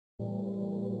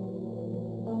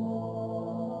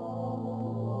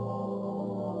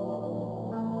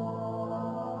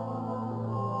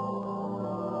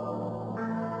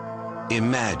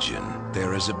Imagine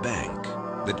there is a bank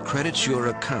that credits your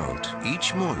account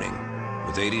each morning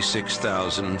with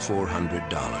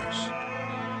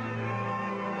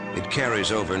 $86,400. It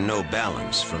carries over no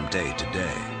balance from day to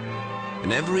day,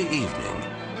 and every evening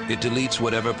it deletes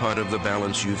whatever part of the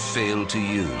balance you failed to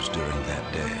use during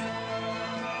that day.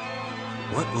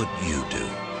 What would you do?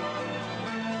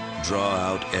 Draw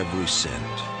out every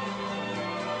cent.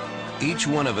 Each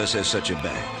one of us has such a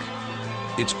bank.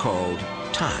 It's called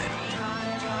time.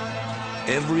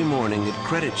 Every morning it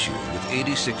credits you with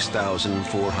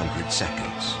 86,400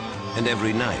 seconds. And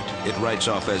every night it writes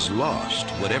off as lost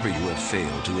whatever you have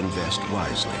failed to invest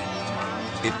wisely.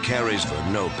 It carries for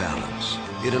no balance.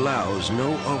 It allows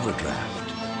no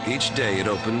overdraft. Each day it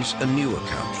opens a new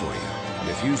account for you.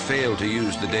 And if you fail to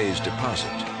use the day's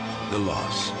deposit, the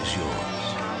loss is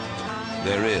yours.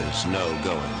 There is no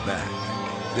going back.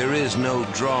 There is no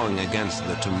drawing against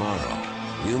the tomorrow.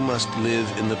 You must live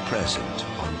in the present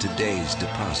on today's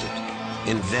deposit,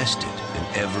 invested in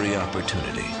every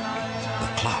opportunity. The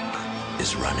clock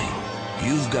is running.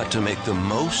 You've got to make the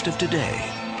most of today,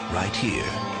 right here,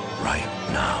 right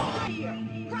now.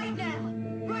 Right now,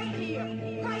 right here,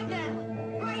 right now,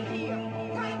 right here,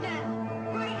 right now,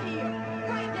 right here, right now, right here,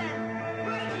 right now,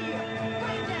 right here,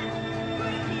 right now,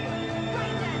 right here,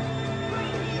 right now.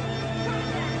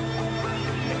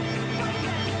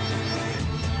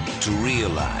 To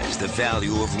realize the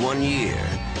value of 1 year,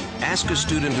 ask a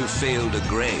student who failed a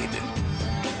grade.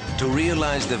 To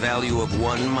realize the value of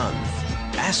 1 month,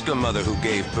 ask a mother who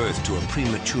gave birth to a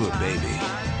premature baby.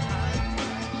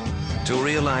 To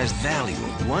realize value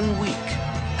of 1 week,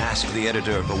 ask the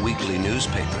editor of a weekly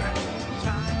newspaper.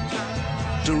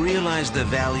 To realize the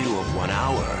value of 1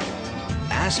 hour,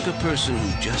 ask a person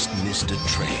who just missed a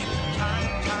train.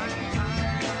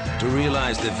 To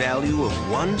realize the value of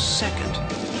 1 second,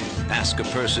 ask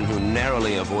a person who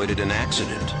narrowly avoided an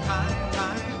accident.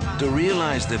 To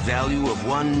realize the value of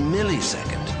 1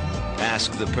 millisecond,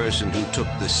 ask the person who took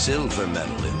the silver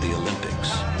medal in the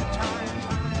Olympics.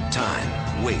 Time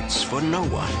waits for no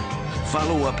one.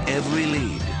 Follow up every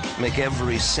lead. Make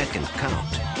every second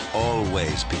count.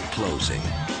 Always be closing.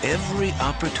 Every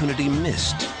opportunity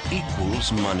missed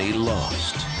equals money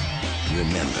lost.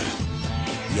 Remember,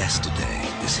 yesterday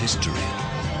is history.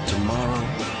 Tomorrow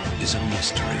is a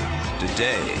mystery.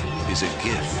 Today is a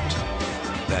gift.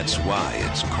 That's why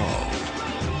it's called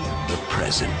the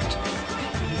present.